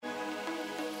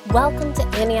Welcome to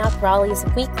Antioch Raleigh's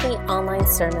weekly online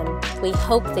sermon. We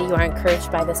hope that you are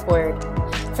encouraged by this word.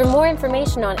 For more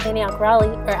information on Antioch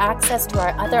Raleigh or access to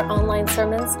our other online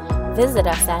sermons, visit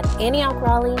us at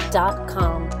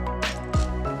AntiochRaleigh.com.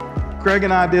 Craig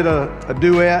and I did a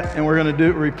duet, and we're going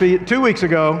to repeat 2 weeks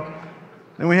ago.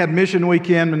 Then we had mission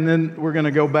weekend, and then we're going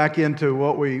to go back into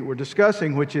what we were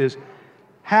discussing, which is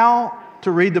how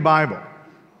to read the Bible.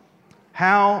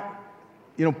 How,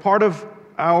 part of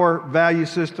our value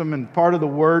system and part of the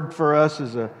word for us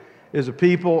as a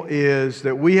people is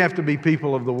that we have to be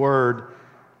people of the word.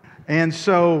 And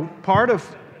so part of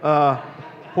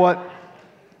what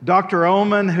Dr.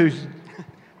 Ullman, he's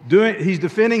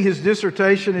defending his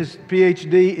dissertation, his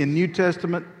PhD in New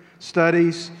Testament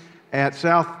studies at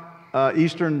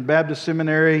Southeastern Baptist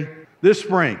Seminary this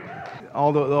spring.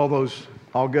 All those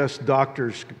august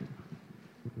doctors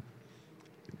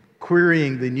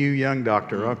querying the new young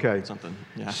doctor. Okay. Something,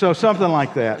 yeah. So something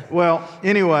like that. Well,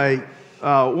 anyway,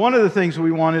 one of the things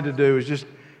we wanted to do is just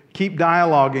keep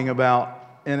dialoguing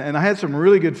about, and I had some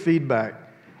really good feedback.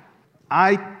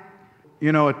 At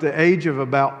the age of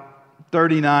about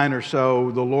 39 or so,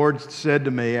 the Lord said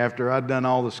to me, after I'd done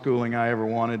all the schooling I ever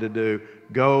wanted to do,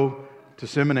 go to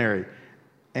seminary.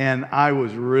 And I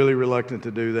was really reluctant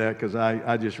to do that because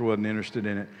I just wasn't interested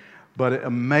in it. But an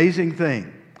amazing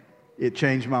thing, it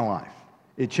changed my life.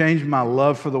 It changed my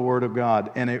love for the Word of God.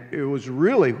 And it was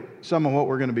really some of what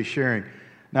we're going to be sharing.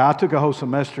 Now, I took a whole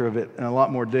semester of it in a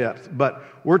lot more depth. But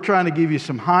we're trying to give you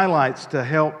some highlights to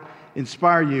help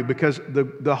inspire you, because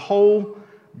the whole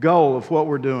goal of what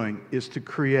we're doing is to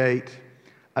create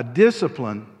a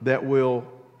discipline that will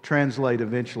translate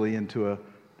eventually into a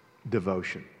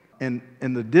devotion. And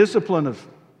the discipline of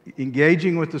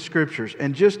engaging with the Scriptures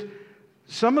and just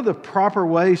some of the proper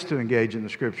ways to engage in the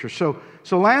Scriptures. So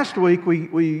last week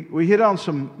we hit on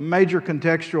some major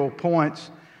contextual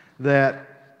points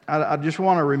that I just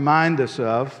want to remind us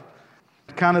of.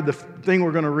 Kind of the thing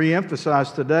we're going to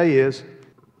reemphasize today is,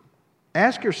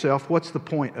 ask yourself, what's the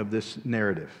point of this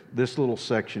narrative, this little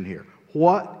section here?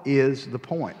 What is the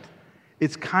point?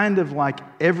 It's kind of like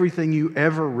everything you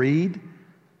ever read.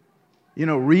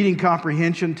 Reading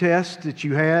comprehension tests that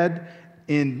you had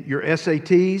in your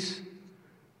SATs.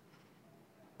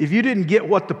 If you didn't get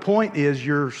what the point is,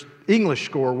 your English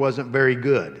score wasn't very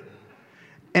good.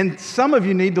 And some of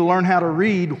you need to learn how to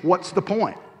read what's the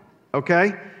point,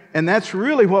 okay? And that's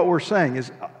really what we're saying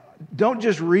is, don't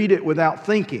just read it without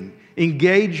thinking.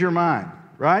 Engage your mind,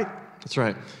 right? That's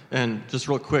right. And just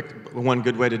real quick, one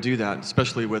good way to do that,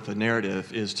 especially with a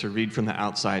narrative, is to read from the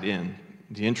outside in.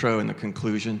 The intro and the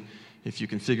conclusion. If you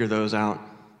can figure those out,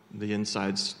 the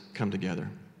insides come together.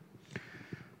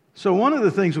 So one of the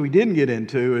things we didn't get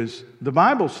into is the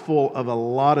Bible's full of a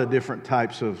lot of different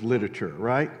types of literature,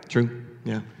 right? True,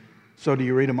 yeah. So do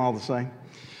you read them all the same?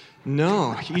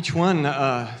 No, each one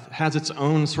has its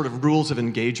own sort of rules of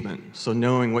engagement. So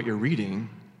knowing what you're reading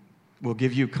will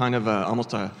give you kind of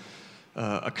almost a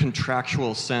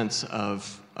contractual sense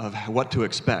of what to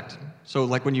expect. So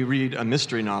like when you read a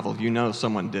mystery novel, you know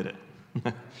someone did it.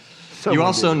 You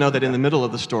also know that in the middle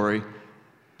of the story,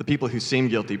 the people who seem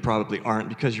guilty probably aren't,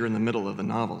 because you're in the middle of the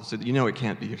novel. So you know it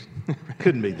can't be.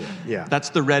 Couldn't be that, yeah. That's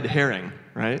the red herring,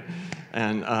 right?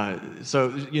 And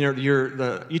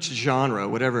each genre,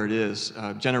 whatever it is,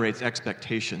 generates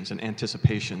expectations and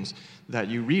anticipations that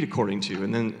you read according to,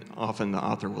 and then often the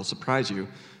author will surprise you.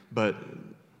 But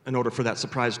in order for that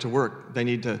surprise to work, they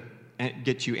need to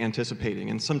get you anticipating.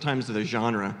 And sometimes the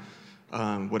genre,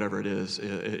 whatever it is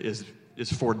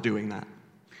for doing that.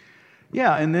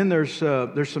 Yeah, and then there's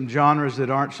some genres that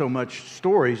aren't so much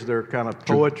stories; they're kind of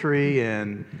poetry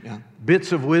and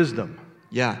bits of wisdom.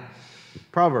 Yeah,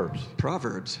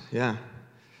 Proverbs. Yeah,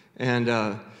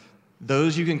 and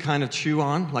those you can kind of chew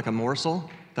on like a morsel.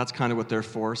 That's kind of what they're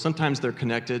for. Sometimes they're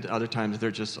connected; other times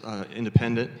they're just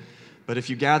independent. But if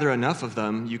you gather enough of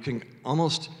them, you can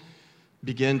almost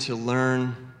begin to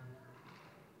learn.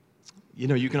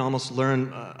 You can almost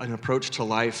learn an approach to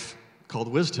life called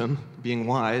wisdom, being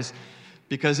wise,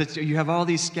 because you have all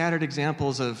these scattered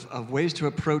examples of ways to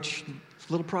approach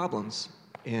little problems.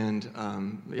 And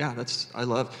I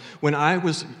love. When I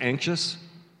was anxious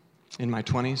in my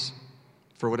 20s,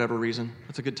 for whatever reason,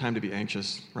 it's a good time to be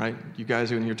anxious, right? You guys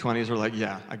who in your 20s are like,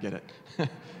 yeah, I get it.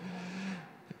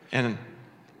 And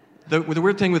the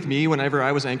weird thing with me, whenever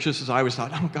I was anxious, is I always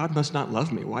thought, oh, God must not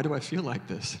love me. Why do I feel like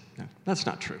this? No, that's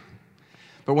not true.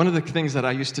 But one of the things that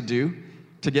I used to do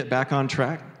to get back on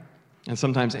track, and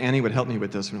sometimes Annie would help me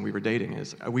with this when we were dating,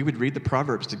 is we would read the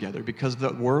Proverbs together, because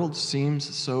the world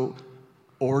seems so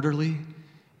orderly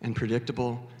and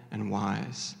predictable and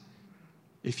wise.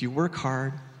 If you work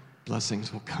hard,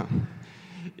 blessings will come.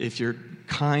 If you're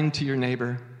kind to your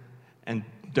neighbor and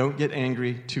don't get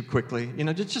angry too quickly,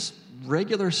 just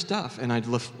regular stuff. And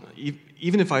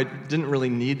even if I didn't really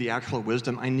need the actual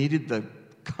wisdom, I needed the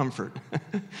comfort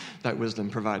that wisdom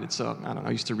provided. So I don't know,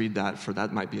 I used to read that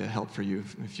might be a help for you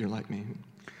if you're like me.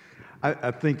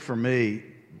 I think for me,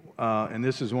 and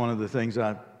this is one of the things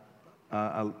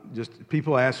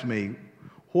people ask me,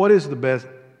 what's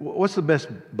the best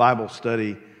Bible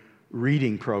study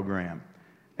reading program?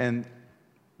 And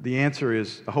the answer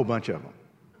is a whole bunch of them.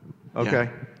 Okay?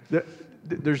 Yeah.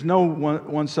 There's no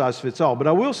one size fits all. But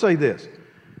I will say this.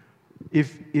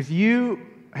 If you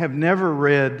have never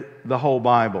read the whole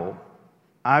Bible,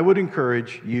 I would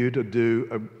encourage you to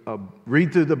do a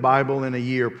read through the Bible in a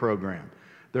year program.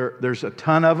 There's a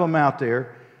ton of them out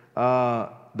there.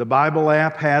 The Bible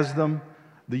app has them.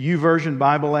 The YouVersion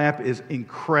Bible app is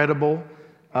incredible.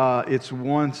 It's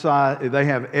one size. They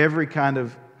have every kind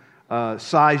of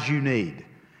size you need.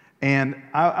 And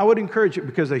I would encourage it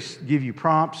because they give you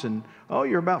prompts and,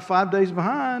 you're about 5 days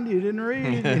behind. You didn't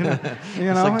read. It's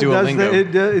like Duolingo.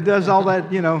 It does all that,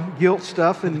 guilt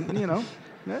stuff, and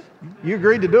you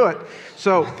agreed to do it.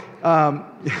 So,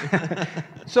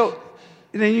 so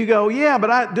then you go, yeah,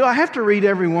 but do I have to read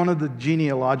every one of the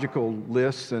genealogical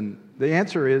lists? And the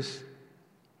answer is,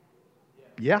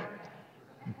 yeah,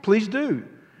 please do.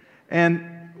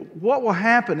 And what will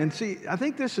happen? And see, I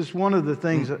think this is one of the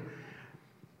things that.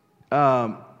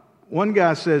 One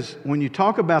guy says, when you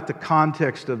talk about the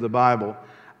context of the Bible,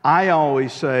 I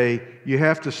always say you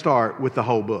have to start with the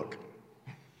whole book.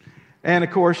 And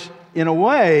of course, in a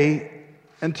way,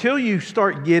 until you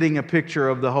start getting a picture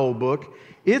of the whole book,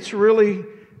 it's really...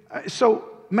 So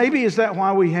maybe is that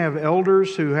why we have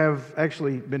elders who have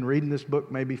actually been reading this book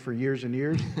maybe for years and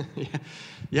years?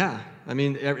 Yeah. I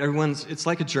mean, it's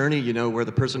like a journey, where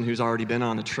the person who's already been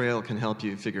on a trail can help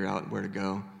you figure out where to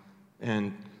go.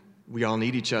 And we all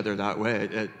need each other that way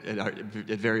at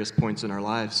various points in our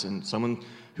lives. And someone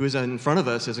who is in front of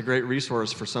us is a great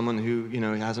resource for someone who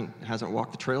hasn't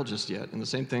walked the trail just yet. And the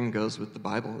same thing goes with the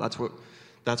Bible. That's what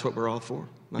we're all for.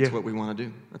 That's what we want to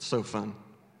do. That's so fun.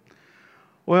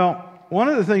 Well, one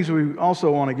of the things we also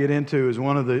want to get into is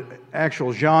one of the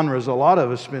actual genres a lot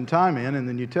of us spend time in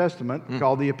the New Testament,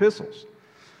 called the epistles.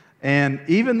 And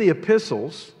even the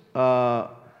epistles,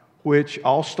 which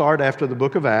all start after the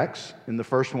book of Acts, and the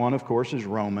first one, of course, is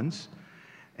Romans.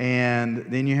 And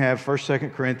then you have 1st,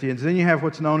 2nd Corinthians. Then you have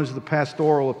what's known as the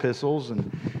pastoral epistles,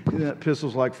 and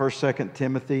epistles like 1st, 2nd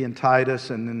Timothy and Titus,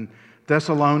 and then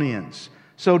Thessalonians.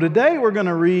 So today we're going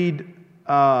to read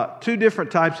two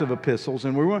different types of epistles,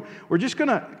 and we're just going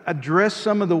to address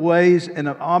some of the ways and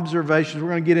observations. We're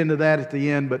going to get into that at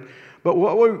the end, but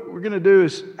what we're going to do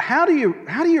is, how do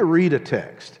you read a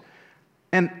text?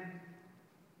 And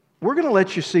we're going to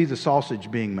let you see the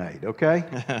sausage being made, okay?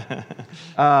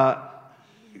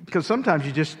 Because sometimes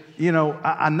you just,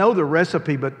 I know the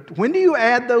recipe, but when do you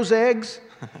add those eggs?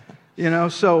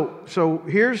 So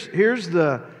here's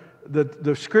the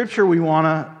scripture we want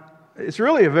to. It's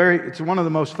really it's one of the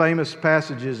most famous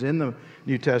passages in the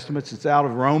New Testament. It's out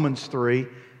of Romans 3,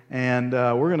 and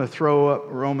we're going to throw up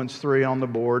Romans 3 on the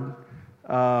board,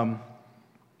 and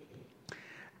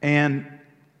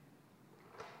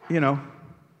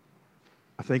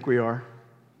I think we are.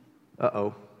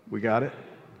 We got it?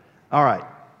 All right.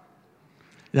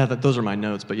 Yeah, those are my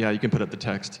notes, but yeah, you can put up the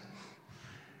text.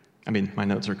 I mean, my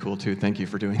notes are cool too. Thank you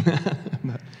for doing that.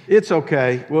 It's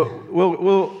okay.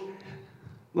 We'll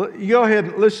you go ahead.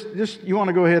 You want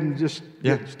to go ahead and just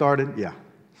get started? Yeah.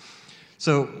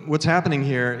 So what's happening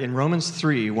here in Romans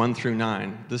 3, 1 through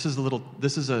 9, it's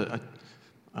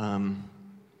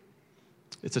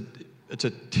a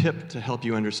tip to help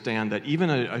you understand that even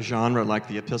a genre like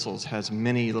the epistles has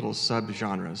many little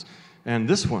sub-genres. And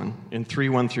this one, in 3,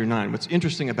 1 through 9, what's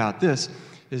interesting about this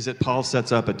is that Paul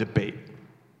sets up a debate.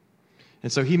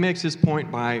 And so he makes his point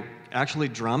by actually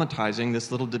dramatizing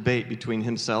this little debate between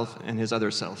himself and his other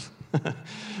self,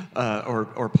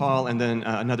 or Paul and then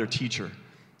another teacher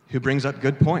who brings up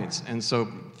good points. And so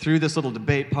through this little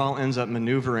debate, Paul ends up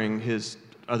maneuvering his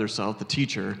other self, the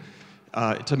teacher,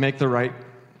 to make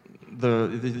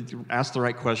ask the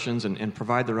right questions and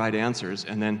provide the right answers,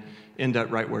 and then end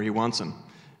up right where he wants them.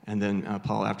 And then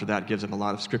Paul, after that, gives him a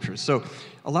lot of scriptures. So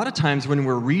a lot of times when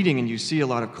we're reading and you see a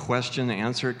lot of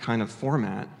question-answer kind of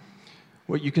format,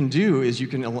 what you can do is you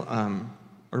can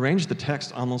arrange the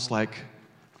text almost like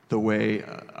the way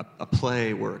a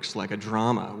play works, like a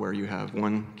drama, where you have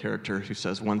one character who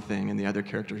says one thing and the other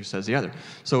character who says the other.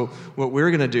 So what we're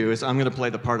going to do is I'm going to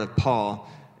play the part of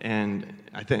Paul, and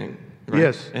right?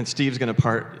 Yes. And Steve's going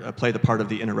to play the part of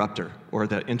the interrupter or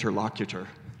the interlocutor.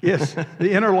 Yes,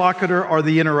 the interlocutor or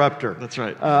the interrupter. That's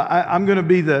right. I'm going to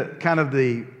be the kind of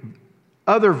the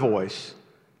other voice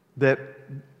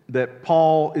that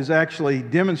Paul is actually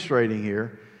demonstrating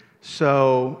here.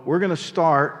 So we're going to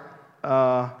start.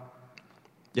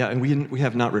 Yeah, and we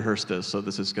have not rehearsed this, so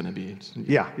this is going to be.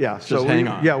 Yeah. Just so hang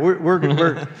on. Yeah,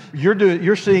 we're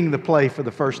you're seeing the play for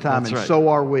the first time, That's and right. so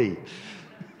are we.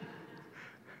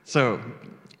 So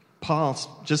Paul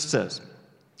just says,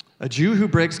 a Jew who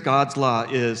breaks God's law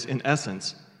is, in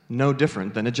essence, no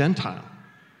different than a Gentile.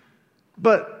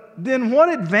 But then what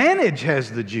advantage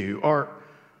has the Jew? Or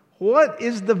what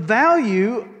is the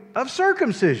value of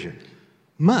circumcision?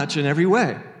 Much in every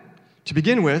way. To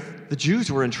begin with, the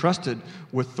Jews were entrusted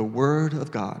with the Word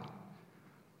of God.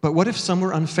 But what if some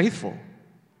were unfaithful?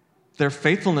 Their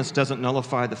faithfulness doesn't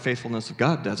nullify the faithfulness of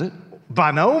God, does it?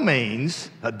 By no means,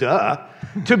 duh.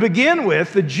 To begin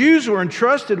with, the Jews were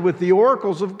entrusted with the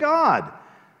oracles of God.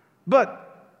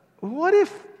 But what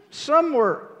if some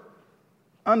were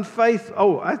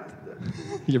unfaithful?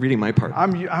 You're reading my part.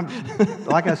 I'm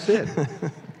like I said,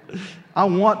 I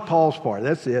want Paul's part.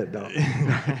 That's it, though.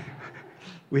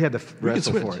 We had to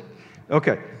wrestle for it.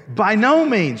 Okay. By no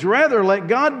means. Rather, let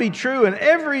God be true and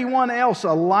everyone else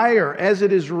a liar, as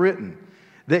it is written,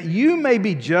 that you may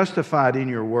be justified in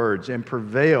your words and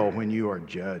prevail when you are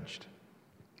judged.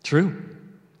 True.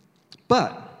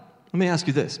 But let me ask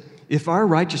you this. If our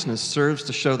righteousness serves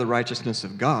to show the righteousness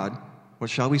of God, what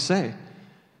shall we say?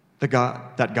 That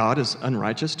God is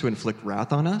unrighteous to inflict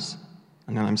wrath on us?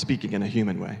 And now I'm speaking in a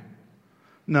human way.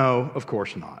 No, of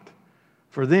course not.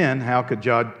 For then, how could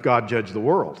God judge the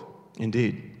world?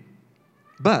 Indeed.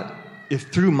 But if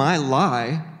through my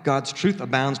lie God's truth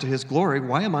abounds to his glory,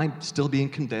 why am I still being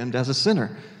condemned as a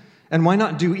sinner? And why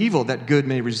not do evil that good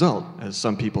may result, as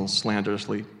some people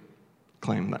slanderously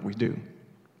claim that we do?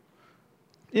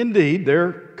 Indeed,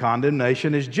 their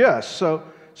condemnation is just. So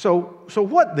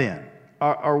what then?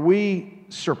 Are we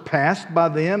surpassed by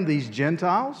them, these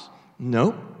Gentiles?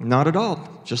 No, not at all.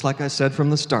 Just like I said from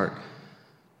the start.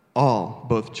 All,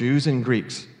 both Jews and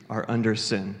Greeks, are under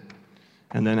sin.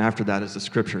 And then after that is the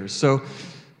Scriptures. So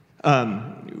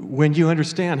when you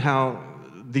understand how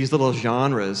these little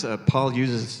genres, Paul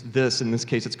uses this, in this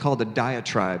case it's called a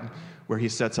diatribe, where he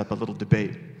sets up a little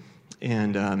debate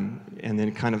and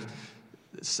then kind of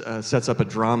sets up a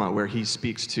drama where he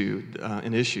speaks to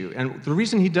an issue. And the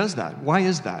reason he does that, why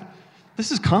is that?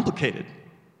 This is complicated.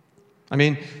 I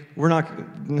mean, we're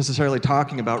not necessarily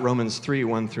talking about Romans 3,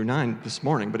 1 through 9 this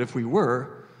morning, but if we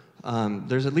were,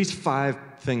 there's at least 5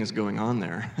 things going on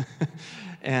there.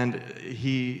 And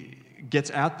he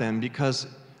gets at them because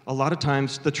a lot of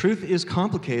times the truth is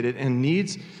complicated and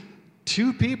needs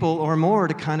 2 people or more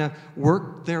to kind of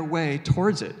work their way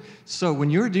towards it. So when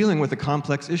you're dealing with a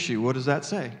complex issue, what does that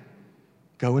say?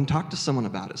 Go and talk to someone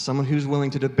about it, someone who's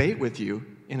willing to debate with you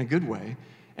in a good way,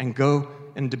 and go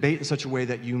and debate in such a way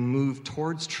that you move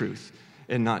towards truth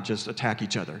and not just attack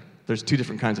each other. There's 2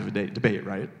 different kinds of debate,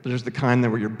 right? There's the kind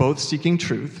where you're both seeking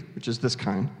truth, which is this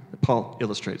kind that Paul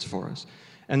illustrates for us.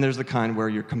 And there's the kind where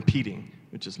you're competing,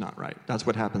 which is not right. That's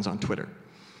what happens on Twitter.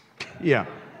 Yeah.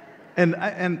 And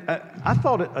I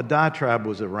thought a diatribe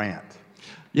was a rant.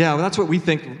 Yeah, well, that's what we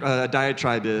think a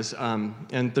diatribe is,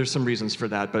 and there's some reasons for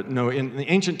that. But no, in the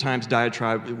ancient times,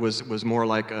 diatribe was more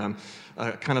like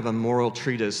kind of a moral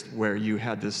treatise where you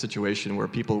had this situation where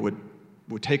people would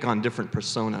take on different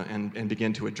persona and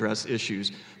begin to address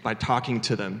issues by talking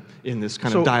to them in this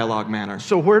kind of dialogue manner.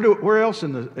 So where else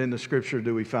in the Scripture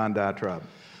do we find diatribe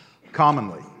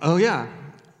commonly? Oh, yeah.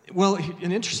 Well,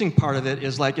 an interesting part of it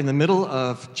is like in the middle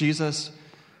of Jesus'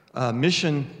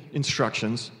 mission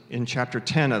instructions in chapter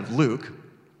 10 of Luke,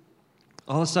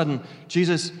 all of a sudden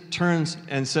Jesus turns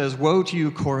and says, "Woe to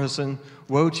you, Chorazin,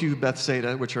 woe to you,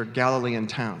 Bethsaida," which are Galilean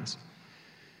towns.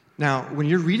 Now, when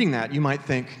you're reading that, you might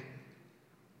think,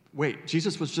 wait,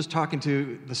 Jesus was just talking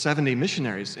to the 70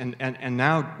 missionaries, and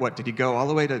now what? Did he go all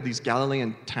the way to these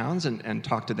Galilean towns and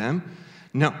talk to them?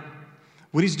 No.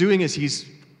 What he's doing is he's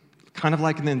kind of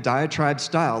like in the diatribe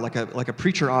style, like a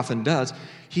preacher often does.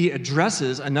 He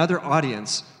addresses another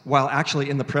audience while actually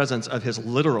in the presence of his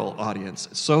literal audience,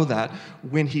 so that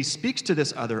when he speaks to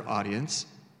this other audience,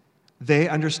 they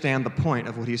understand the point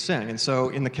of what he's saying. And so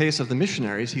in the case of the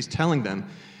missionaries, he's telling them,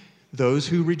 those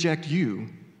who reject you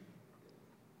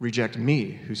reject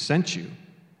me who sent you,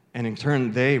 and in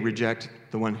turn they reject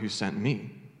the one who sent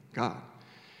me, God.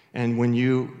 And when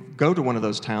you go to one of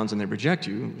those towns and they reject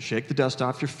you, shake the dust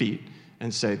off your feet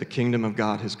and say, the kingdom of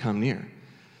God has come near.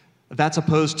 That's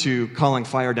opposed to calling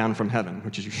fire down from heaven,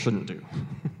 which you shouldn't do.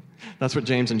 That's what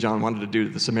James and John wanted to do to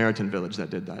the Samaritan village that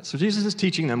did that. So Jesus is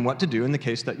teaching them what to do in the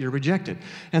case that you're rejected.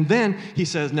 And then he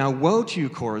says, now woe to you,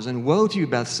 Chorazin, woe to you,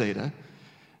 Bethsaida.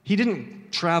 He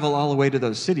didn't travel all the way to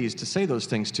those cities to say those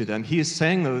things to them. He is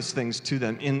saying those things to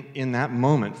them in that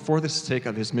moment for the sake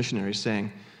of his missionaries,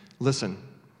 saying, listen,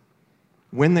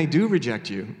 when they do reject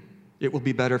you, it will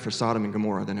be better for Sodom and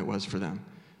Gomorrah than it was for them.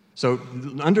 So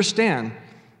understand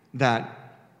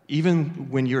that even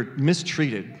when you're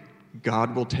mistreated,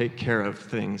 God will take care of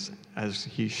things as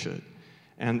he should.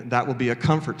 And that will be a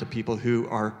comfort to people who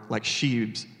are like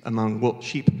sheep among wolves.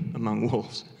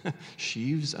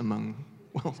 Sheaves among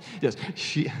wolves. Yes,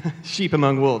 sheep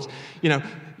among wolves. You know,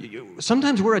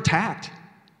 sometimes we're attacked.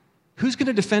 Who's going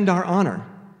to defend our honor?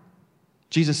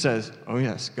 Jesus says, oh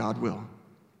yes, God will.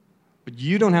 But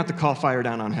you don't have to call fire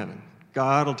down on heaven.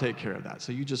 God will take care of that.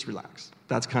 So you just relax.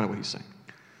 That's kind of what he's saying.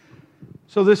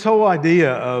 So this whole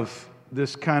idea of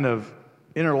this kind of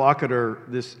interlocutor,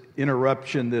 this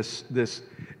interruption, here's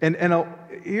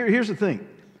the thing.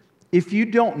 If you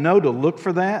don't know to look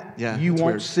for that, you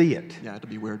won't see it. Yeah, it'll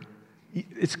be weird.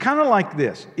 It's kind of like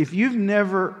this. If you've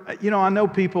never, I know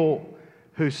people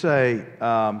who say,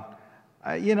 I'm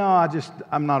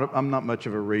not much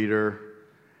of a reader,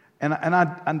 and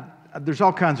there's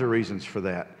all kinds of reasons for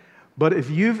that. But if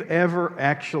you've ever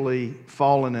actually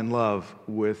fallen in love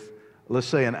with, let's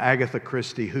say, an Agatha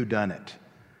Christie whodunit,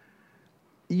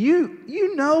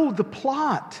 you know the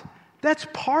plot. That's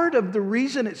part of the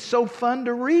reason it's so fun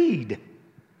to read.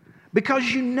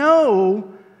 Because you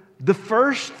know the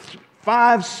first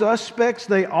 5 suspects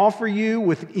they offer you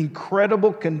with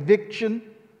incredible conviction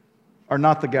are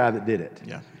not the guy that did it.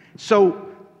 Yeah. So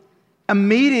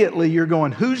immediately you're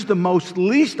going, who's the most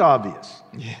least obvious?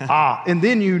 Yeah. And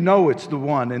then you know it's the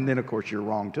one, and then of course you're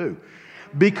wrong too.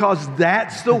 Because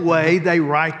that's the way they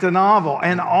write the novel.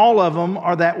 And all of them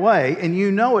are that way. And you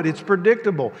know it. It's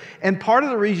predictable. And part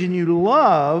of the reason you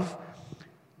love,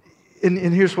 and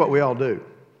here's what we all do.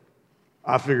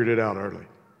 I figured it out early.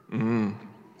 Mm-hmm.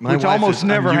 Which almost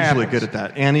never happens. I'm usually good at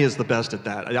that. Annie is the best at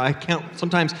that. I can't.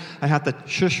 Sometimes I have to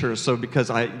shush her because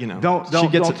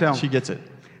she gets it.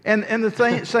 And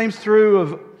the same's true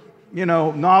of,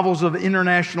 novels of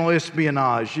international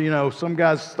espionage. Some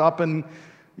guy's stopping,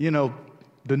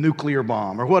 the nuclear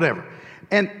bomb or whatever.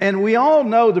 And we all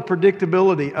know the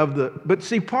predictability of but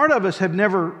see, part of us have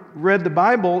never read the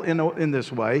Bible in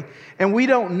this way, and we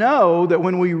don't know that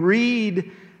when we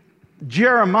read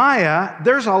Jeremiah,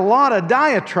 there's a lot of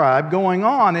diatribe going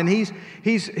on, and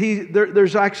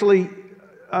there's actually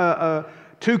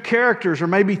 2 characters or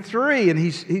maybe 3, and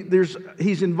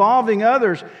he's involving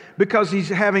others because he's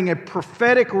having a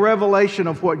prophetic revelation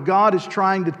of what God is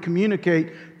trying to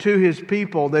communicate to his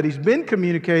people that he's been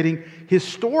communicating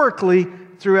historically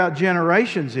throughout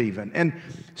generations even. And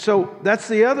so that's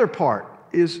the other part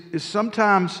is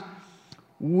sometimes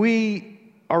we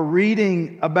are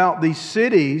reading about these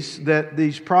cities that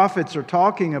these prophets are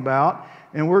talking about,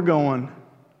 and we're going,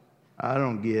 I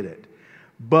don't get it.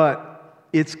 But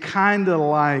it's kind of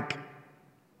like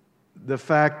the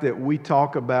fact that we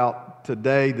talk about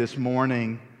today, this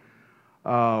morning,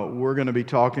 we're going to be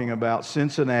talking about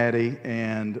Cincinnati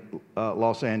and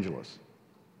Los Angeles.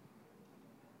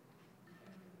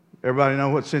 Everybody know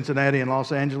what Cincinnati and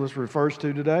Los Angeles refers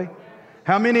to today?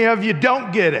 How many of you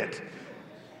don't get it?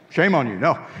 Shame on you.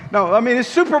 No. I mean, it's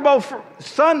Super Bowl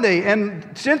Sunday, and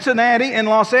Cincinnati and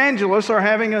Los Angeles are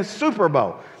having a Super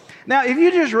Bowl. Now, if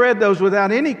you just read those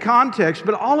without any context,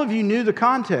 but all of you knew the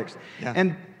context.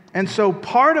 Yeah. And so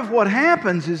part of what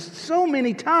happens is so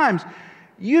many times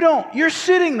you're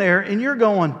sitting there and you're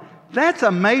going, that's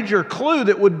a major clue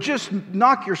that would just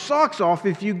knock your socks off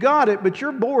if you got it, but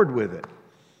you're bored with it.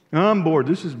 I'm bored.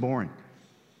 This is boring.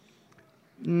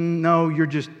 No, you're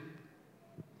just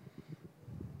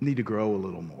need to grow a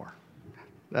little more.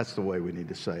 That's the way we need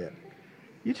to say it.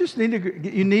 You just need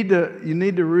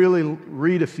to really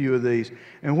read a few of these.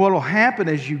 And what will happen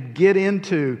as you get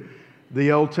into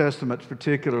the Old Testament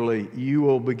particularly, you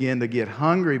will begin to get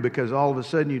hungry because all of a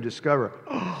sudden you discover,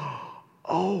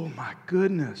 oh my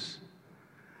goodness.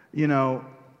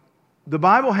 The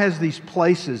Bible has these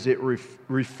places it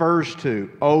refers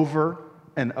to over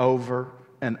and over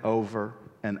and over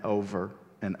and over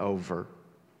and over.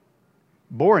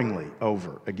 Boringly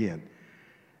over again.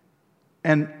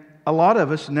 And a lot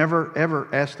of us never ever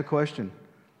ask the question,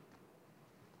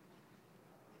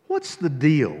 what's the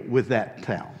deal with that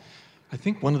town? I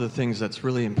think one of the things that's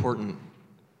really important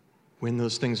when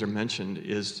those things are mentioned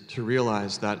is to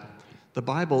realize that the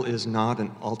Bible is not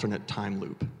an alternate time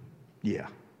loop. Yeah.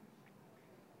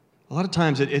 A lot of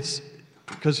times it's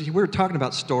because we were talking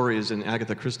about stories in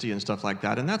Agatha Christie and stuff like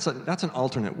that, and that's an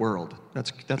alternate world.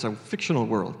 That's a fictional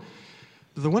world.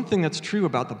 The one thing that's true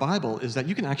about the Bible is that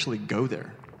you can actually go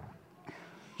there.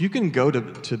 You can go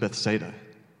to Bethsaida.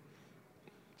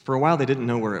 For a while, they didn't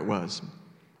know where it was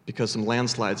because some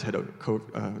landslides had,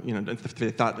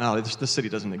 they thought, no, this city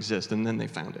doesn't exist, and then they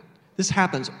found it. This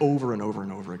happens over and over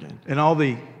and over again. And all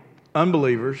the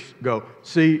unbelievers go,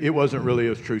 see, it wasn't really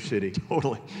a true city.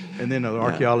 Totally. And then the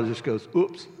archaeologist goes,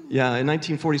 oops. Yeah, in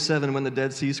 1947, when the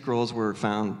Dead Sea Scrolls were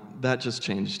found, that just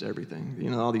changed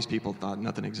everything. All these people thought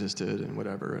nothing existed and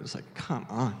whatever. It's like, come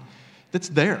on. It's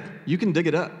there. You can dig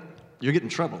it up. You'll get in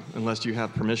trouble unless you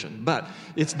have permission. But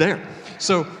it's there.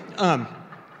 So,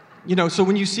 so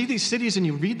when you see these cities and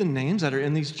you read the names that are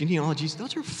in these genealogies,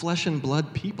 those are flesh and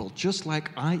blood people, just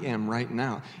like I am right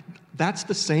now. That's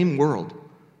the same world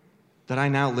that I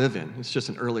now live in. It's just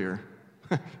an earlier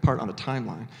part on the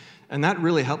timeline. And that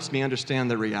really helps me understand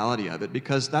the reality of it,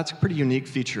 because that's a pretty unique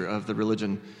feature of the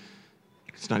religion.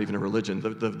 It's not even a religion.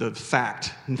 The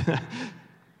fact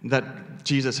that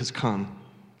Jesus has come,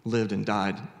 lived, and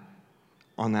died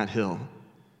on that hill,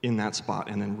 in that spot,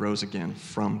 and then rose again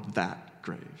from that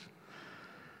grave.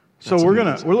 So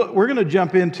we're gonna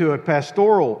jump into a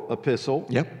pastoral epistle.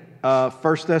 Yep.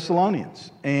 1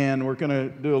 Thessalonians, and we're gonna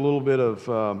do a little bit of.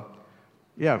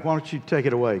 Why don't you take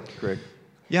it away, Craig?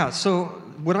 Yeah, so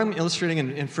what I'm illustrating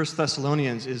in 1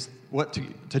 Thessalonians is what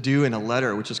to do in a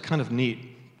letter, which is kind of neat.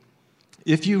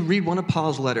 If you read one of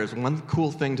Paul's letters, one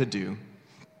cool thing to do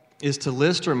is to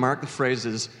list or mark the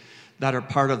phrases that are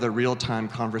part of the real-time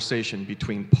conversation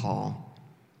between Paul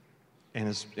and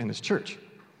his church.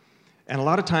 And a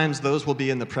lot of times those will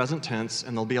be in the present tense,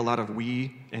 and there'll be a lot of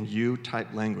we and you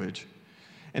type language.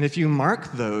 And if you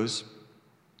mark those,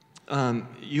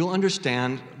 you'll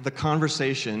understand the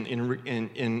conversation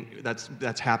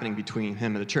that's happening between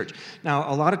him and the church.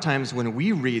 Now, a lot of times when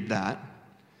we read that,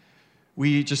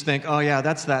 we just think, oh yeah,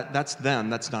 that's them,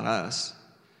 that's not us.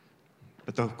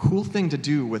 But the cool thing to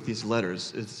do with these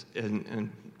letters is,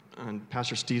 and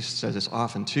Pastor Steve says this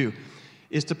often too,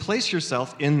 is to place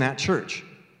yourself in that church.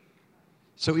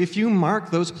 So if you mark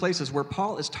those places where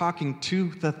Paul is talking to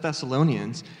the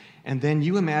Thessalonians, and then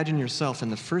you imagine yourself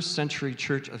in the first century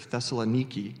church of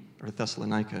Thessaloniki, or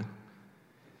Thessalonica,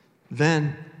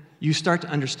 then you start to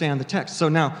understand the text. So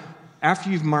now,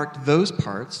 after you've marked those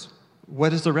parts,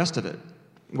 what is the rest of it?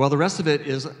 Well, the rest of it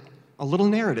is a little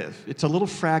narrative. It's a little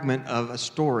fragment of a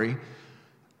story,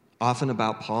 often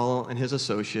about Paul and his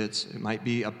associates. It might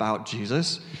be about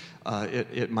Jesus.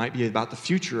 It might be about the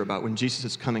future, about when Jesus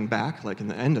is coming back, like in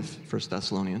the end of 1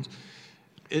 Thessalonians.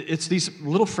 It's these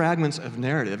little fragments of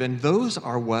narrative, and those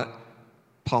are what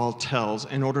Paul tells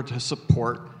in order to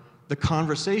support the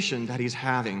conversation that he's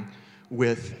having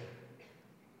with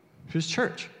his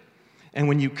church. And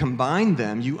when you combine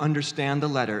them, you understand the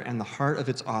letter and the heart of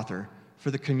its author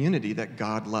for the community that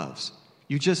God loves.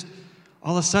 You just,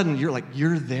 all of a sudden,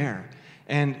 you're there.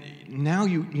 And now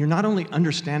you're not only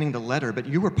understanding the letter, but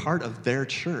you were part of their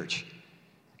church.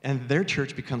 And their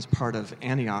church becomes part of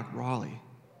Antioch Raleigh.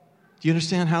 Do you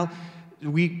understand how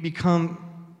we become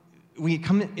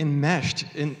enmeshed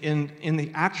in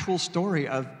the actual story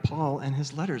of Paul and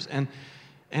his letters? And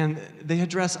they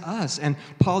address us. And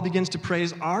Paul begins to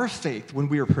praise our faith when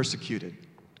we are persecuted,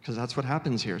 because that's what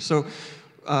happens here. So,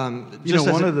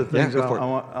 one of the things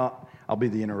I'll be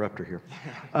the interrupter here.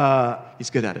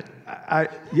 He's good at it.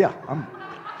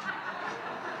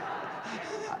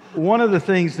 One of the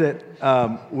things that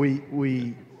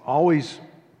we always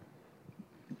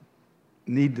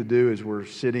need to do as we're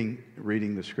sitting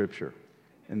reading the Scripture,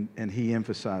 and he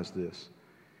emphasized this,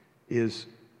 is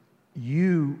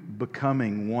you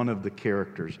becoming one of the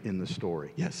characters in the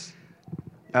story. Yes.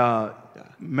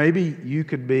 Maybe you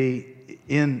could be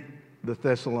in the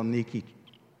Thessaloniki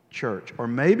church, or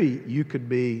maybe you could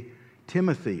be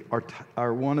Timothy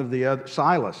or one of the other,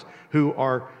 Silas, who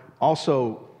are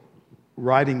also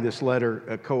writing this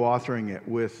letter, co-authoring it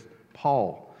with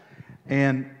Paul.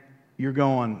 And you're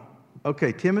going,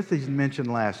 okay, Timothy's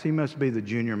mentioned last. He must be the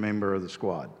junior member of the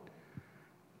squad.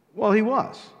 Well, he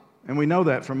was. And we know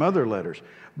that from other letters.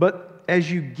 But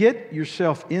as you get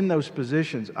yourself in those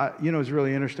positions, it's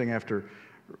really interesting after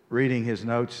reading his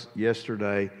notes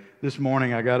yesterday. This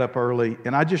morning I got up early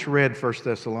and I just read 1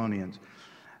 Thessalonians.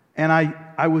 And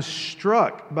I was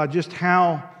struck by just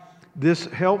how this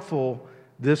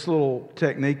little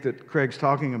technique that Craig's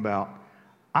talking about,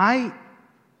 I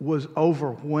was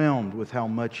overwhelmed with how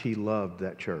much he loved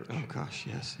that church. Oh gosh,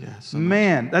 yes. So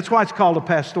man, that's why it's called a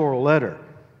pastoral letter.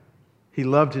 He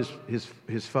loved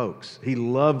his folks. He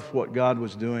loved what God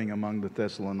was doing among the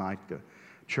Thessalonica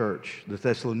church, the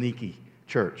Thessaloniki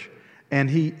church. And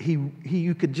he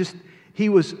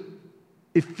was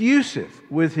effusive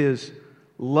with his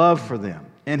love for them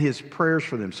and his prayers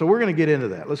for them. So we're going to get into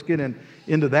that. Let's get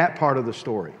into that part of the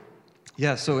story.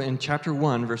 Yeah, so in chapter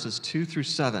 1, verses 2 through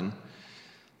 7,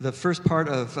 the first part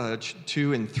of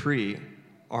 2 and 3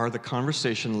 are the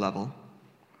conversation level.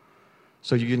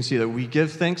 So you can see that we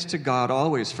give thanks to God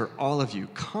always for all of you,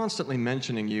 constantly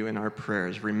mentioning you in our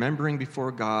prayers, remembering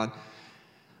before God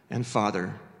and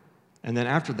Father. And then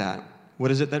after that, what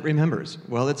is it that remembers?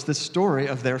 Well, it's the story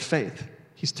of their faith.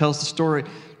 He tells the story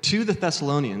to the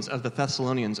Thessalonians of the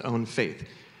Thessalonians' own faith.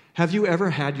 Have you ever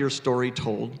had your story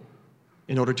told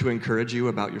in order to encourage you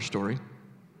about your story?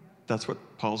 That's what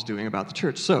Paul's doing about the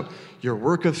church. So, your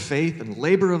work of faith and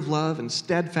labor of love and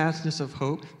steadfastness of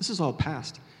hope, this is all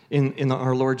past in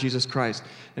our Lord Jesus Christ.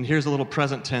 And here's a little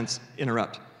present tense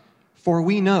interrupt. For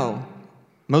we know,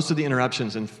 most of the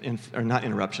interruptions, are not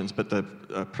interruptions, but the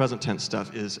present tense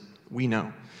stuff is we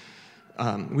know.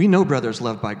 We know, brothers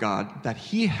loved by God, that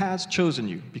he has chosen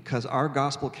you because our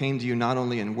gospel came to you not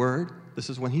only in word, this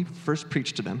is when he first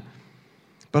preached to them,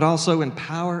 but also in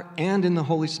power and in the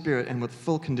Holy Spirit and with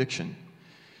full conviction.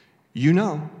 You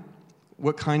know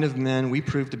what kind of men we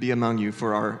proved to be among you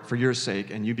for your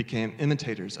sake, and you became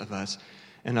imitators of us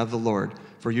and of the Lord,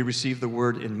 for you received the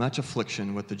word in much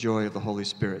affliction with the joy of the Holy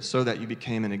Spirit, so that you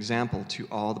became an example to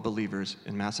all the believers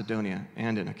in Macedonia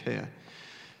and in Achaia.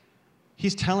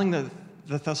 He's telling the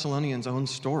Thessalonians' own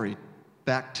story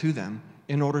back to them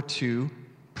in order to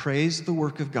praise the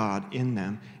work of God in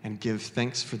them and give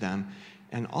thanks for them,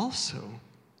 and also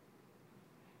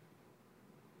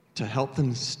to help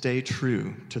them stay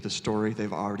true to the story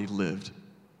they've already lived.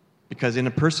 Because in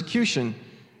a persecution,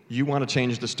 you want to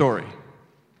change the story.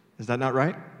 Is that not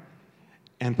right?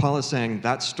 And Paul is saying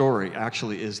that story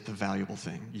actually is the valuable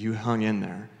thing. You hung in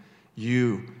there.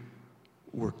 You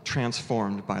were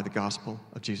transformed by the gospel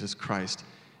of Jesus Christ.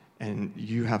 And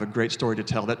you have a great story to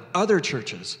tell that other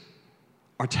churches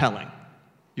are telling.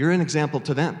 You're an example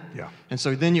to them. Yeah. And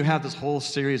so then you have this whole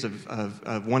series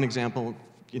of one example,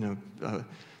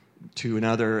 to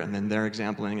another, and then their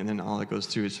exempling, and then all that goes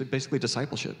through. It's basically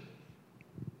discipleship.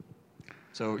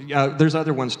 So there's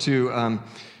other ones too.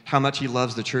 How much he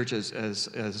loves the church, as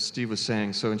Steve was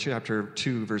saying. So in chapter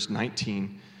 2, verse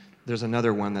 19, there's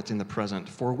another one that's in the present.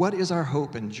 For what is our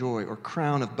hope and joy or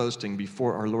crown of boasting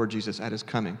before our Lord Jesus at his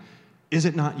coming? Is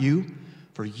it not you?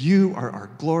 For you are our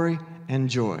glory and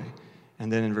joy.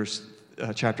 And then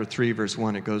in chapter 3, verse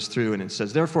 1, it goes through and it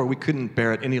says, therefore we couldn't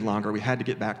bear it any longer. We had to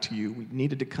get back to you. We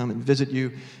needed to come and visit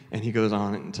you. And he goes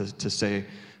on to say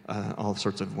all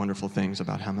sorts of wonderful things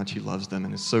about how much he loves them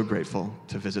and is so grateful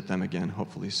to visit them again,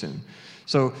 hopefully soon.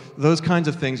 So those kinds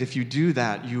of things, if you do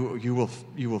that, you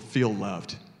will feel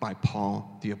loved by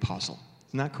Paul the Apostle.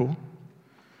 Isn't that cool?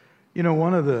 You know,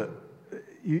 one of the,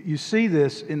 you see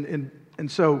this, and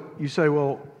so you say,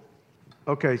 well,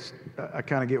 okay, I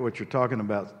kind of get what you're talking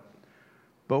about.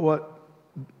 But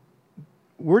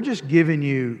we're just giving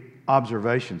you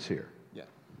observations here. Yeah.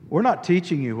 We're not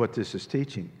teaching you what this is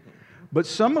teaching. But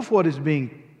some of what is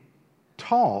being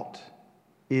taught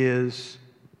is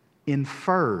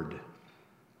inferred.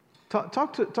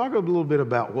 Talk a little bit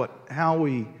about how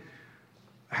we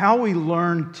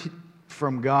learn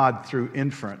from God through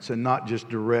inference and not just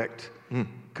direct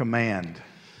command.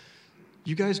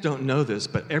 You guys don't know this,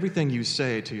 but everything you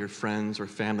say to your friends or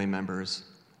family members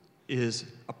is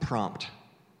a prompt.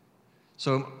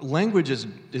 So language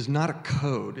is not a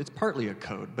code. It's partly a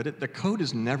code, but the code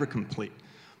is never complete.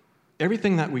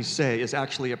 Everything that we say is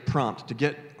actually a prompt to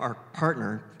get our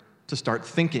partner to start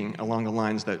thinking along the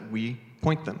lines that we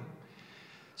point them.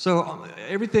 So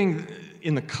everything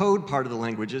in the code part of the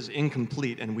language is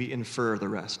incomplete, and we infer the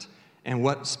rest. And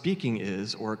what speaking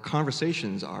is, or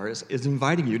conversations are, is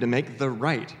inviting you to make the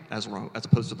right as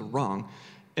opposed to the wrong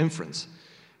inference.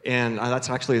 And that's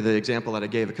actually the example that I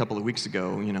gave a couple of weeks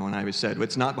ago, when I said,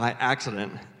 it's not by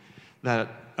accident that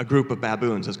a group of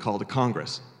baboons is called a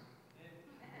congress.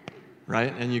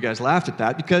 Right? And you guys laughed at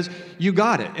that because you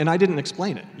got it, and I didn't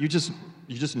explain it. You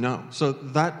just know. So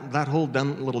that whole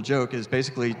dumb little joke is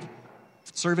basically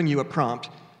serving you a prompt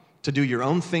to do your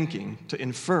own thinking, to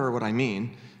infer what I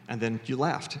mean, and then you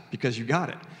laughed because you got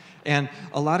it. And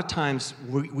a lot of times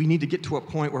we need to get to a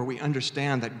point where we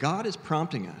understand that God is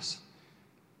prompting us.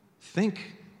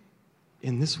 Think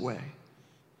in this way.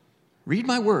 Read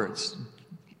my words.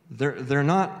 They're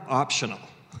not optional.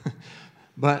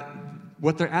 But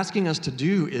what they're asking us to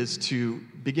do is to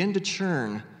begin to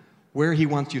churn where he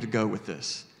wants you to go with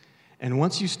this. And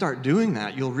once you start doing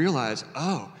that, you'll realize,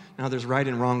 now there's right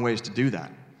and wrong ways to do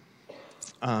that.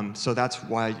 So that's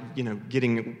why,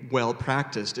 getting well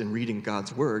practiced in reading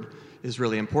God's Word is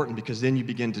really important, because then you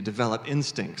begin to develop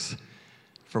instincts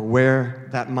for where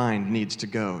that mind needs to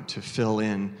go to fill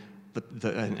in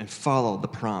and follow the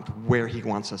prompt, where He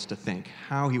wants us to think,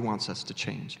 how He wants us to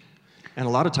change. And a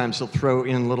lot of times He'll throw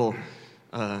in little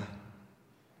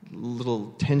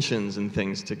tensions and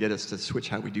things to get us to switch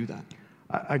how we do that.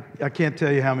 I can't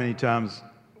tell you how many times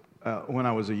when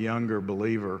I was a younger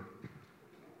believer,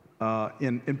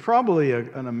 in probably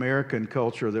an American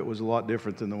culture that was a lot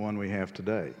different than the one we have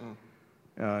today,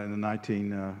 in the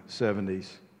 1970s.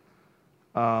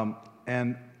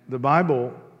 And the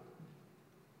Bible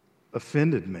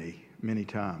offended me many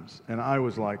times, and I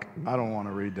was like, I don't want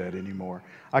to read that anymore.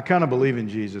 I kind of believe in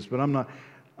Jesus, but I'm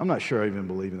not sure I even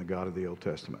believe in the God of the Old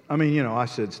Testament. I mean, I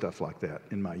said stuff like that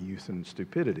in my youth and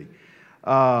stupidity.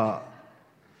 Not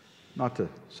to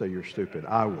say you're stupid,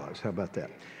 I was. How about that?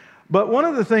 But one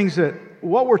of the things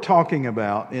what we're talking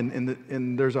about,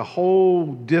 and there's a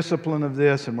whole discipline of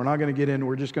this, and we're not going to get into,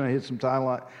 we're just going to hit some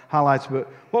highlights,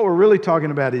 but what we're really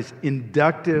talking about is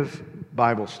inductive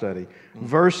Bible study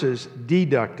versus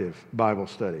deductive Bible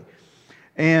study.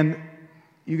 And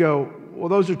you go, well,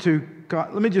 those are two.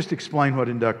 Let me just explain what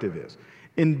inductive is.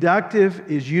 Inductive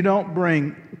is you don't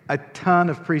bring a ton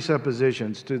of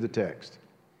presuppositions to the text.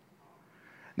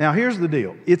 Now, here's the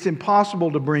deal. It's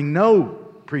impossible to bring no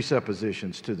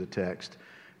presuppositions to the text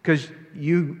because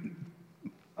you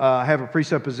have a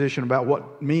presupposition about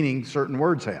what meaning certain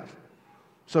words have.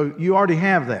 So you already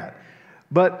have that.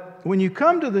 But when you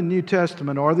come to the New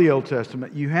Testament or the Old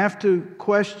Testament, you have to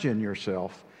question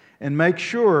yourself and make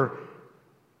sure,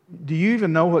 do you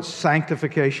even know what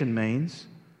sanctification means?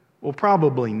 Well,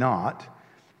 probably not.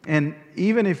 And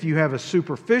even if you have a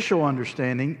superficial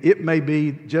understanding, it may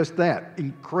be just that,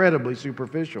 incredibly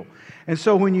superficial. And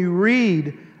so when you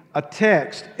read a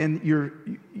text and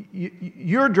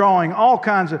you're drawing all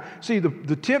kinds of... See,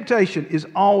 the temptation is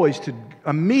always to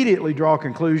immediately draw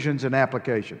conclusions and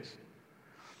applications.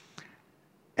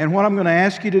 And what I'm going to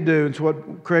ask you to do is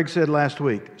what Craig said last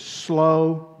week: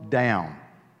 slow down.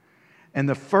 And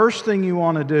the first thing you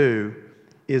want to do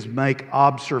is make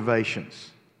observations.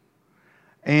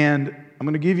 And I'm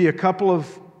going to give you a couple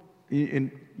of, and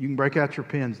you can break out your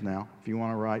pens now if you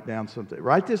want to write down something.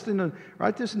 Write this in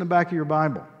the back of your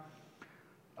Bible.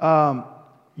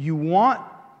 You want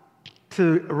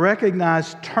to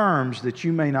recognize terms that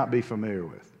you may not be familiar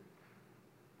with.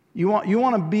 You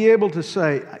want to be able to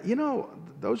say,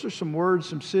 those are some words,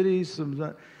 some cities,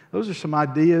 those are some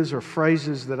ideas or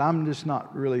phrases that I'm just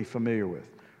not really familiar with.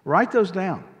 Write those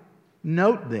down.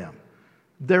 Note them.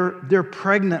 They're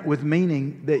pregnant with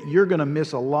meaning that you're going to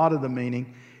miss a lot of the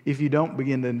meaning if you don't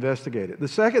begin to investigate it. The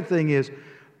second thing is,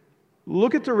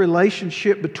 look at the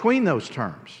relationship between those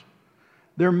terms.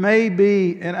 There may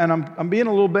be, and I'm being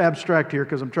a little bit abstract here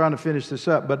because I'm trying to finish this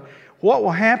up, but what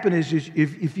will happen is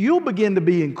if you'll begin to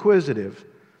be inquisitive,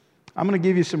 I'm going to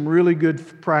give you some really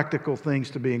good practical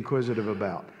things to be inquisitive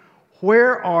about.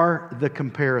 Where are the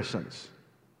comparisons?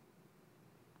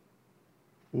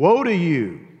 Woe to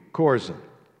you, Chorazin,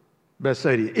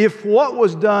 Bethsaida. If what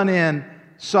was done in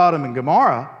Sodom and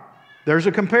Gomorrah, there's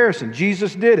a comparison.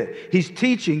 Jesus did it. He's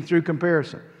teaching through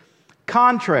comparison.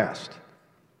 Contrast,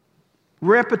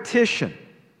 repetition,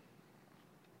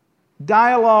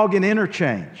 dialogue and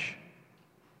interchange,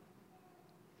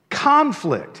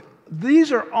 conflict.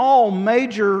 These are all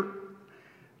major.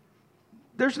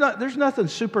 There's nothing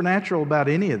supernatural about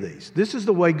any of these. This is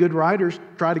the way good writers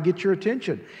try to get your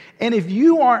attention. And if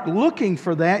you aren't looking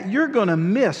for that, you're going to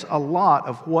miss a lot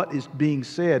of what is being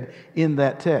said in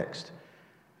that text.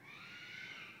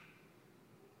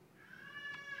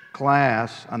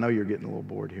 Class, I know you're getting a little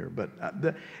bored here, but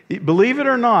believe it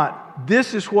or not,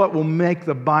 this is what will make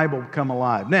the Bible come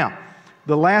alive. Now,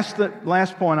 the last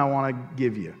point I want to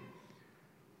give you.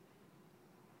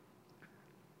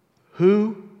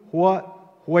 Who, what,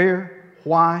 where,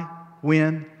 why,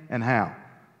 when, and how.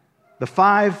 The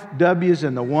 5 W's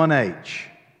and the 1 H.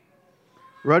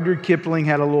 Rudyard Kipling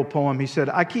had a little poem. He said,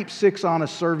 I keep 6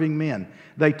 honest serving men.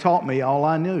 They taught me all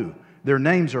I knew. Their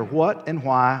names are what and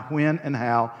why, when and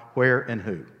how, where and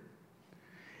who.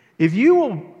 If you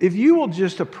will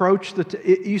just approach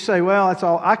you say, well, that's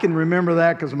all, I can remember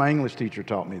that because my English teacher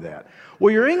taught me that.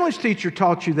 Well, your English teacher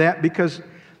taught you that because,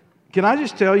 can I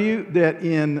just tell you that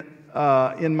in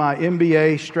my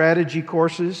MBA strategy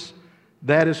courses,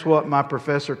 that is what my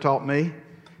professor taught me.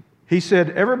 He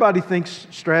said, everybody thinks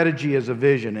strategy is a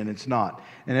vision, and it's not.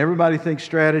 And everybody thinks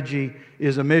strategy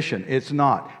is a mission. It's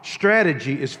not.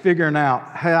 Strategy is figuring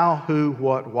out how, who,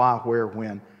 what, why, where,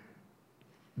 when.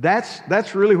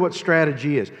 That's really what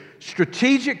strategy is.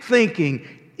 Strategic thinking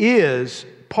is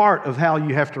part of how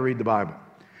you have to read the Bible,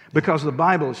 because the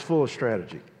Bible is full of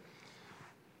strategy.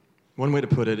 One way to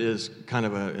put it is kind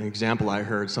of an example I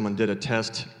heard. Someone did a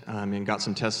test and got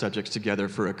some test subjects together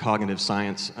for a cognitive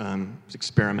science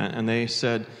experiment, and they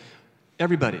said,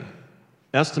 everybody,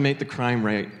 estimate the crime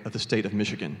rate of the state of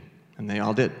Michigan. And they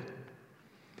all did.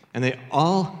 And they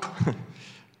all,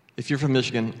 if you're from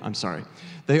Michigan, I'm sorry,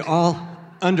 they all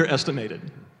underestimated.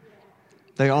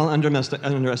 They all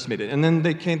underestimated. And then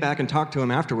they came back and talked to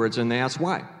him afterwards, and they asked,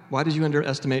 why? Why did you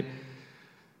underestimate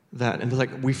that? And they're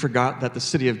like, we forgot that the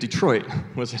city of Detroit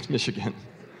was in Michigan.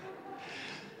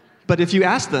 But if you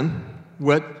asked them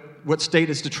what state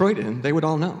is Detroit in, they would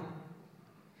all know.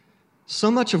 So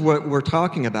much of what we're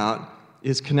talking about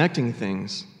is connecting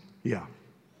things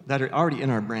that are already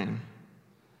in our brain,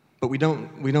 but we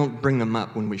don't bring them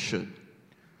up when we should.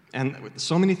 And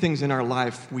so many things in our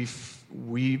life, we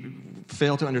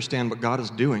fail to understand what God is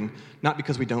doing, not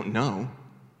because we don't know,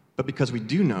 but because we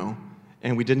do know,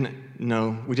 and we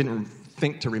didn't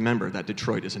think to remember that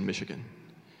Detroit is in Michigan.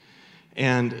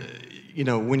 And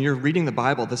when you're reading the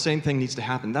Bible, the same thing needs to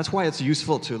happen. That's why it's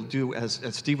useful to do, as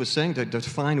Steve was saying, to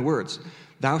define words.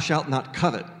 Thou shalt not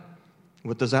covet.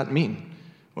 What does that mean?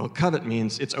 Well, covet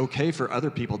means it's okay for other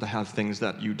people to have things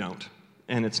that you don't.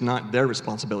 And it's not their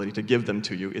responsibility to give them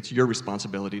to you. It's your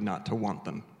responsibility not to want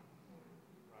them.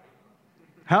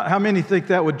 How many think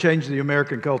that would change the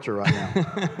American culture right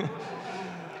now?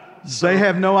 They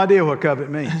have no idea what covet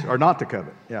means, or not to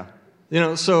covet, yeah.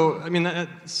 So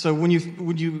when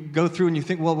you go through and you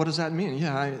think, well, what does that mean?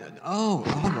 Yeah, all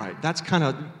right. That's kind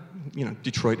of,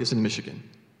 Detroit is in Michigan.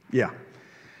 Yeah.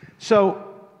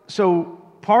 So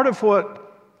part of what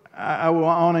I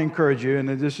want to encourage you, and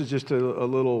this is just a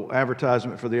little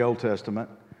advertisement for the Old Testament.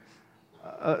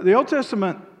 The Old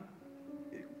Testament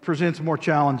presents more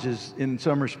challenges in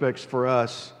some respects for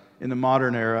us in the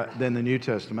modern era than the New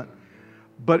Testament.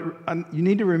 But you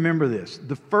need to remember this.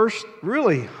 The first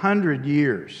really 100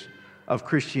 years of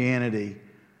Christianity,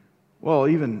 well,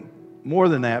 even more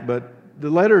than that, but the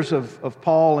letters of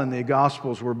Paul and the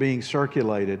Gospels were being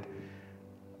circulated.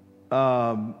 They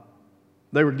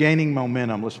were gaining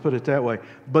momentum, let's put it that way.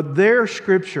 But their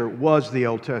scripture was the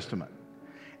Old Testament.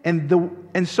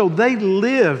 And so they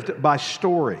lived by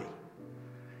story.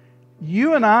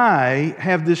 You and I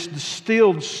have this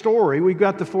distilled story. We've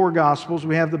got the 4 Gospels,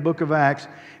 we have the book of Acts,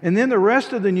 and then the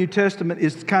rest of the New Testament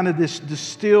is kind of this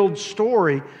distilled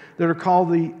story that are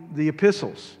called the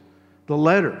epistles, the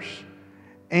letters.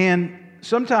 And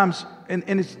sometimes, and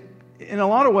it's, in a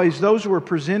lot of ways, those were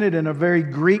presented in a very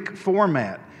Greek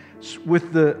format,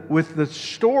 with the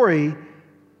story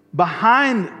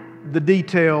behind the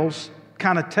details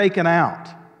kind of taken out.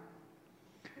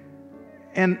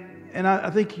 And I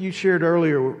think you shared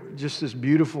earlier just this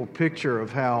beautiful picture of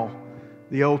how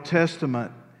the Old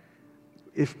Testament,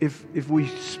 if we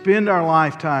spend our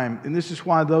lifetime, and this is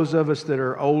why those of us that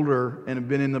are older and have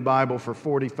been in the Bible for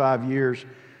 45 years,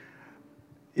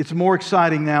 it's more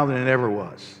exciting now than it ever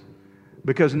was.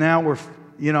 Because now we're,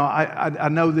 I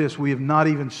know this, we have not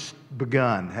even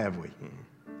begun, have we?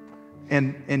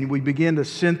 And we begin to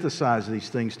synthesize these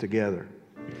things together.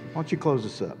 Why don't you close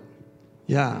this up?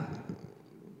 Yeah.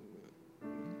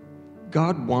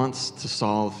 God wants to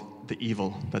solve the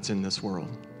evil that's in this world.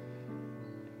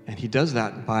 And He does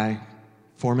that by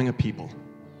forming a people.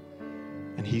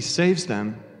 And He saves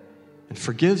them and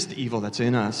forgives the evil that's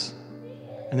in us,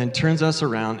 and then turns us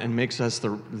around and makes us the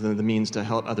means to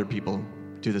help other people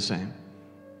do the same.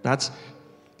 That's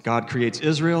God creates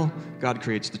Israel, God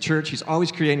creates the church. He's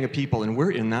always creating a people, and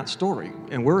we're in that story.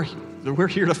 And we're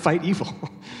here to fight evil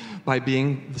by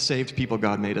being the saved people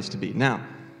God made us to be. Now,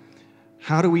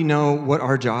 how do we know what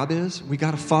our job is? We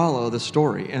got to follow the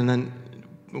story. And then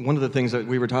one of the things that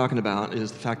we were talking about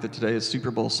is the fact that today is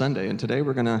Super Bowl Sunday, and today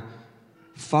we're going to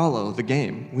follow the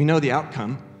game. We know the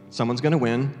outcome. Someone's going to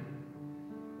win,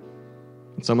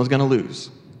 and someone's going to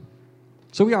lose.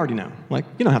 So we already know. Like,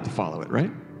 you don't have to follow it, right?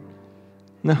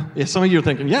 No. Yeah, some of you are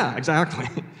thinking, yeah, exactly.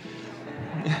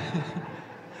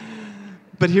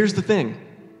 But here's the thing.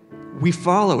 We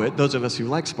follow it, those of us who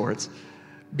like sports,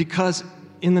 because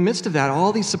in the midst of that,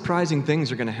 all these surprising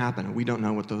things are going to happen, and we don't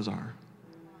know what those are.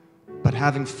 But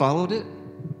having followed it,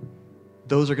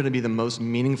 those are going to be the most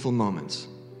meaningful moments.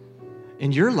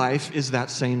 And your life is that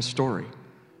same story.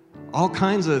 All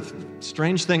kinds of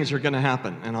strange things are going to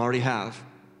happen, and already have.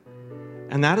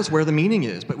 And that is where the meaning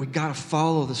is, but we've got to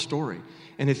follow the story.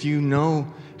 And if you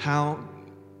know how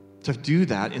to do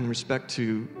that in respect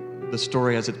to the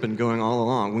story as it's been going all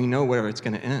along, we know where it's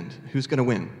going to end. Who's going to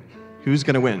win? Who's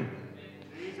going to win?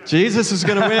 Jesus is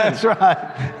going to win. That's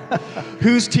right.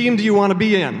 Whose team do you want to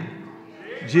be in?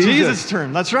 Jesus'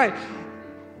 turn. That's right.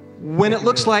 When it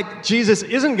looks like Jesus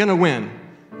isn't going to win,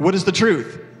 what is the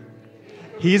truth?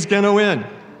 He's going to win.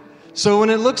 So when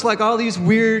it looks like all these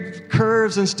weird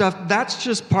curves and stuff, that's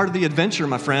just part of the adventure,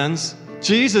 my friends.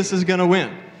 Jesus is going to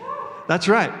win. That's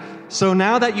right. So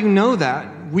now that you know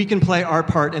that, we can play our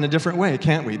part in a different way,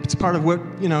 can't we? It's part of what,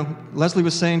 Leslie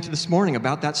was saying this morning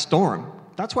about that storm.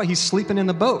 That's why he's sleeping in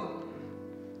the boat.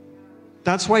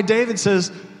 That's why David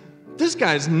says, this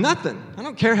guy's nothing. I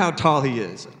don't care how tall he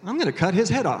is. I'm going to cut his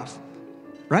head off.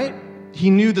 Right? He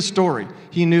knew the story.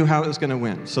 He knew how it was going to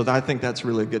win. So I think that's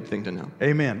really a good thing to know.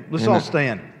 Amen. Let's all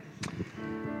stand.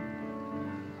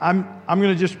 I'm going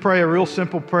to just pray a real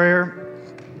simple prayer.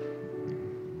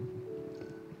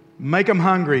 Make them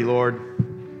hungry, Lord.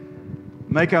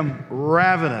 Make them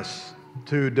ravenous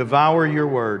to devour your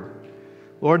word.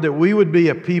 Lord, that we would be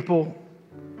a people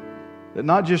that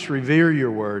not just revere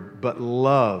your word, but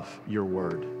love your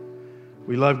word.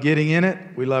 We love getting in it.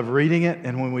 We love reading it.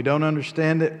 And when we don't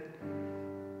understand it,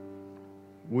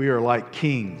 we are like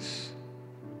kings.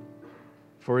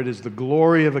 For it is the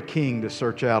glory of a king to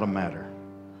search out a matter.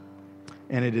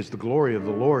 And it is the glory of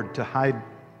the Lord to hide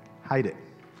it.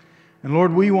 And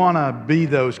Lord, we want to be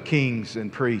those kings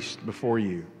and priests before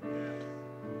you.